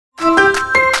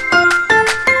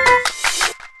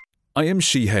I am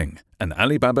Shiheng, an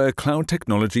Alibaba cloud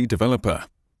technology developer.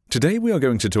 Today we are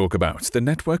going to talk about the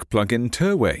network plugin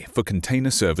Terway for container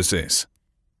services.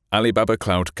 Alibaba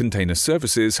Cloud Container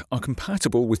Services are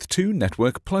compatible with two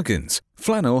network plugins,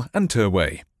 Flannel and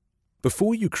Terway.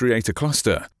 Before you create a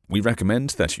cluster, we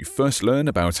recommend that you first learn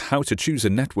about how to choose a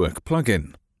network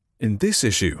plugin. In this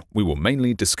issue, we will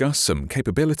mainly discuss some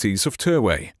capabilities of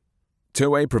Terway.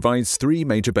 Terway provides three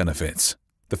major benefits.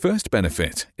 The first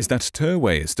benefit is that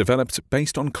Terway is developed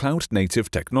based on cloud-native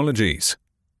technologies.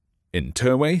 In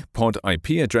Terway, pod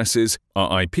IP addresses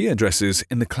are IP addresses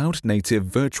in the Cloud-Native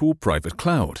Virtual Private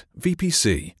Cloud,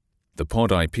 VPC. The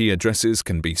pod IP addresses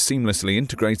can be seamlessly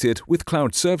integrated with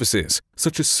cloud services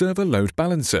such as Server Load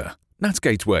Balancer, NAT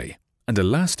Gateway, and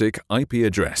Elastic IP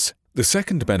address. The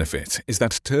second benefit is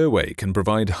that Terway can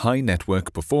provide high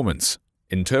network performance.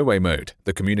 In Terway mode,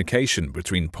 the communication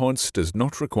between pods does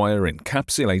not require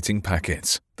encapsulating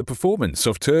packets. The performance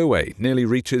of Terway nearly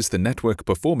reaches the network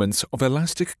performance of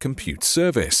Elastic Compute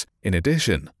Service. In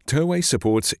addition, Terway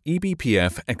supports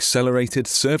eBPF accelerated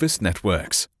service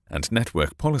networks and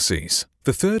network policies.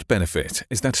 The third benefit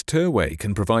is that Terway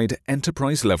can provide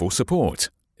enterprise-level support.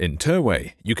 In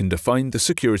Terway, you can define the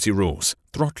security rules,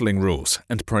 throttling rules,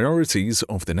 and priorities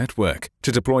of the network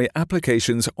to deploy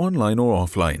applications online or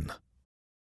offline.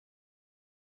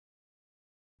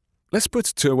 Let's put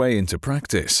Terway into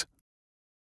practice.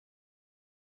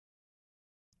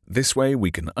 This way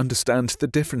we can understand the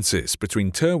differences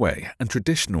between Terway and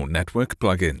traditional network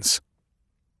plugins.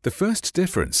 The first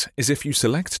difference is if you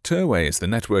select Terway as the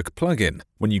network plugin,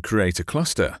 when you create a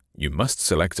cluster, you must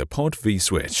select a pod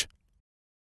vSwitch.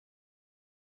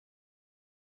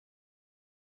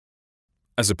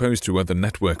 As opposed to other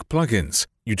network plugins,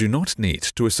 you do not need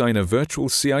to assign a virtual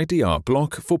CIDR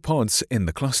block for pods in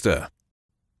the cluster.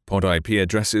 Pod IP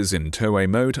addresses in Terway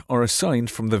mode are assigned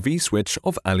from the vSwitch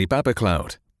of Alibaba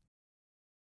Cloud.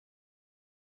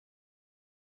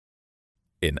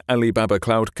 In Alibaba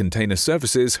Cloud Container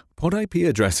Services, pod IP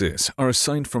addresses are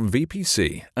assigned from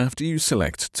VPC after you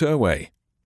select Terway.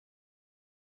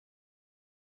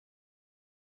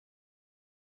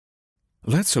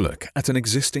 Let's look at an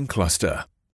existing cluster.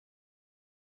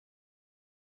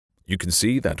 You can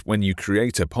see that when you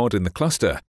create a pod in the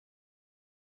cluster,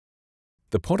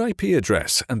 the pod IP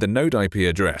address and the node IP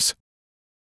address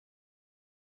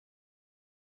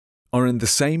are in the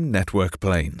same network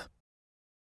plane.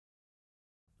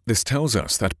 This tells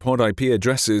us that pod IP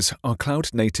addresses are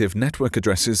cloud-native network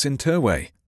addresses in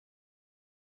Terway.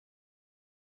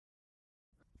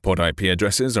 Pod IP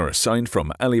addresses are assigned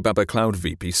from Alibaba Cloud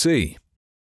VPC.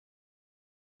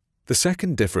 The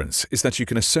second difference is that you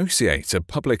can associate a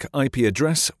public IP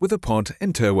address with a pod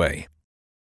in Terway.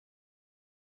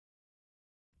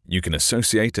 You can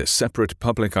associate a separate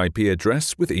public IP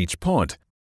address with each pod.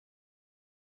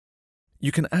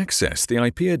 You can access the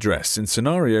IP address in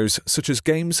scenarios such as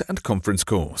games and conference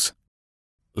calls.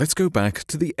 Let's go back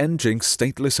to the Nginx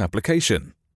stateless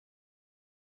application.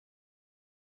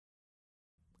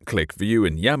 Click View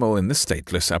in YAML in the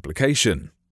stateless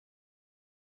application.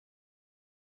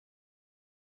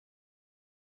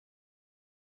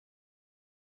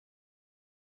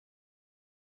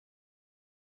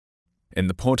 In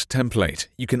the pod template,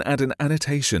 you can add an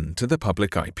annotation to the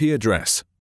public IP address.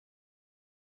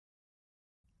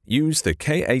 Use the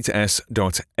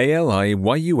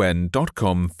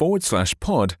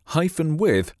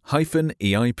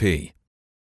k8s.aliyun.com/pod-with-eip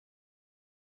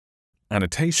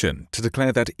annotation to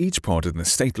declare that each pod in the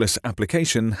stateless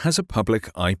application has a public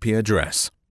IP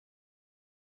address.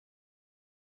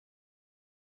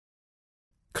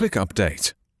 Click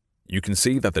Update. You can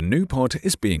see that the new pod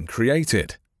is being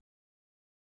created.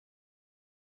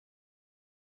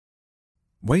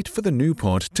 Wait for the new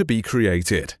pod to be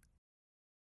created.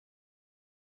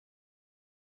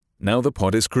 Now the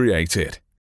pod is created.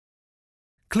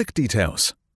 Click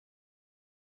Details.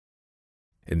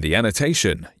 In the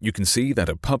annotation, you can see that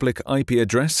a public IP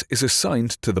address is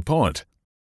assigned to the pod.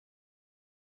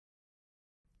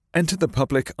 Enter the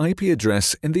public IP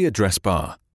address in the address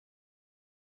bar.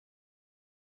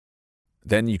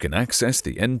 Then you can access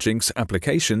the Nginx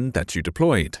application that you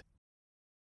deployed.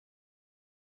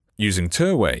 Using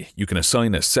Terway, you can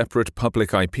assign a separate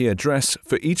public IP address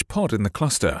for each pod in the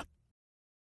cluster.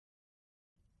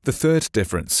 The third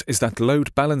difference is that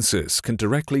load balancers can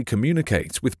directly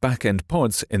communicate with back-end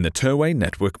pods in the Terway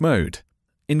network mode.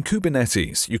 In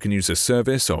Kubernetes, you can use a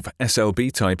service of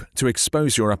SLB type to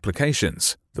expose your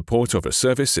applications. The port of a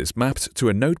service is mapped to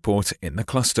a node port in the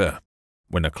cluster.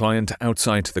 When a client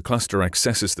outside the cluster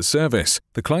accesses the service,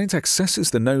 the client accesses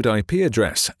the node IP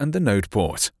address and the node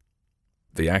port.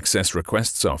 The access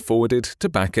requests are forwarded to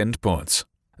back-end pods.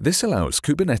 This allows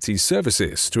Kubernetes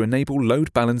services to enable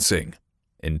load balancing.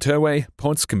 In Terway,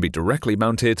 pods can be directly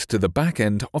mounted to the back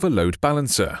end of a load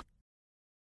balancer.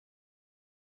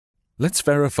 Let's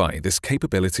verify this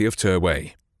capability of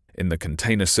Terway. In the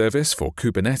Container Service for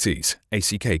Kubernetes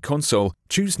ACK console,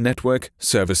 choose Network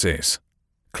Services.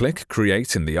 Click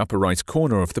Create in the upper right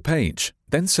corner of the page,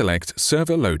 then select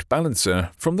Server Load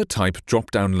Balancer from the Type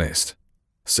drop-down list.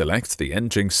 Select the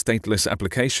Nginx stateless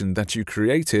application that you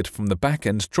created from the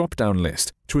backend drop-down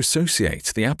list to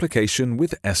associate the application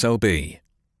with SLB.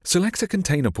 Select a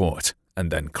container port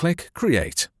and then click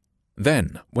Create.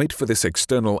 Then wait for this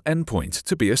external endpoint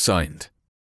to be assigned.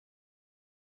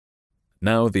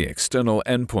 Now the external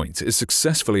endpoint is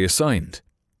successfully assigned.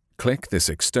 Click this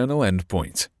external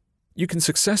endpoint. You can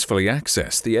successfully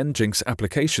access the Nginx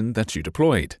application that you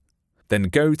deployed. Then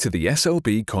go to the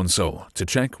SLB console to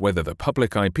check whether the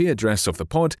public IP address of the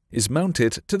pod is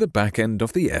mounted to the back end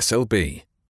of the SLB.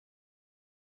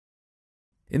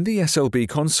 In the SLB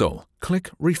console, click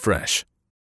Refresh.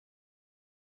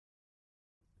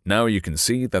 Now you can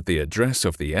see that the address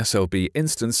of the SLB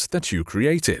instance that you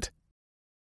created.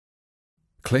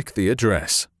 Click the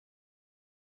address.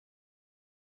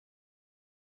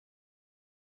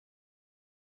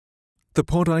 The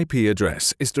pod IP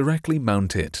address is directly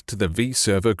mounted to the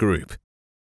vServer group,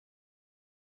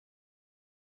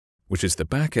 which is the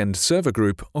back-end server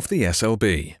group of the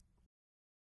SLB.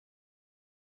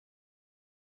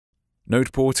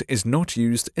 Node port is not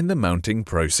used in the mounting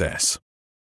process.